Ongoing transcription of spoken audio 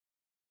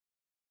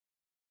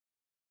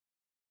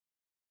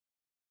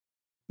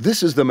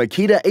This is the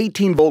Makita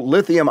 18-volt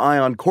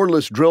lithium-ion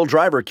cordless drill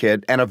driver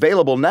kit and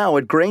available now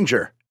at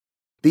Grainger.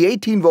 The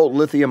 18-volt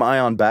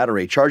lithium-ion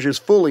battery charges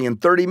fully in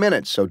 30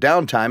 minutes, so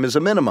downtime is a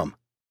minimum.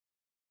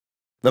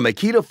 The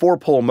Makita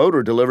 4-pole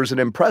motor delivers an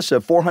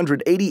impressive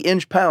 480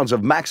 inch-pounds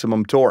of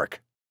maximum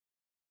torque.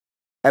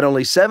 At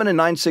only 7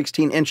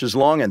 9/16 inches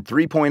long and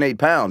 3.8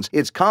 pounds,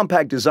 its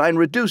compact design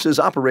reduces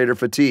operator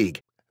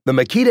fatigue. The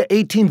Makita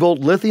 18-volt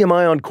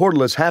lithium-ion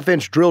cordless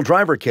half-inch drill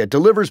driver kit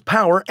delivers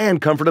power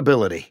and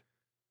comfortability.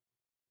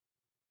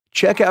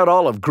 Check out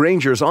all of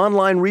Grainger's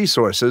online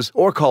resources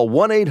or call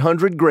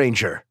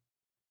 1-800-GRAINGER.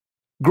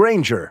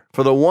 Grainger,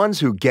 for the ones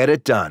who get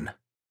it done.